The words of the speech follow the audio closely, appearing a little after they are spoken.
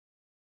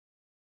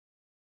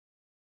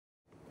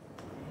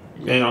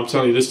And I'm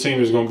telling you, this team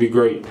is going to be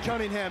great.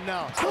 Cunningham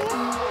now.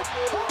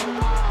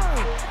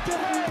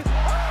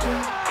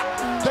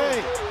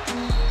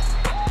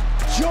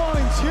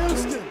 Joins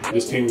Houston.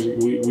 This team,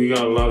 we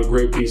got a lot of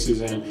great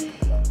pieces, and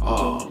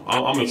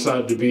I'm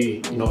excited to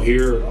be,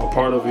 here, a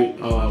part of it,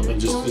 and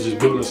just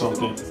building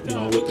something,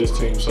 with this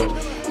team. So,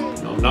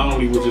 not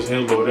only with just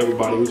him, but with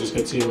everybody, we just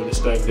continue to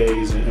stack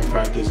days and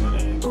practice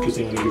and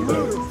continue to get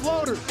better.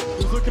 Floater.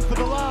 He's looking for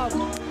the lob.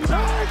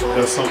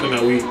 That's something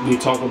that we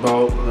talk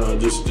about,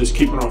 just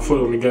keeping our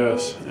foot on the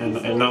gas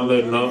and not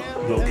letting up,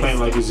 playing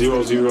like it's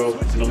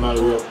 0-0, no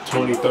matter what,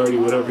 20, 30,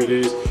 whatever it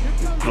is,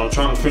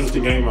 trying to finish the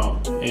game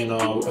out. And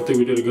I think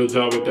we did a good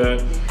job at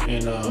that.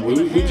 And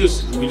we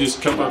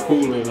just kept our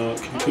cool and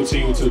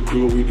continued to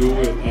do what we do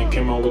and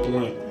came out with the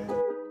win.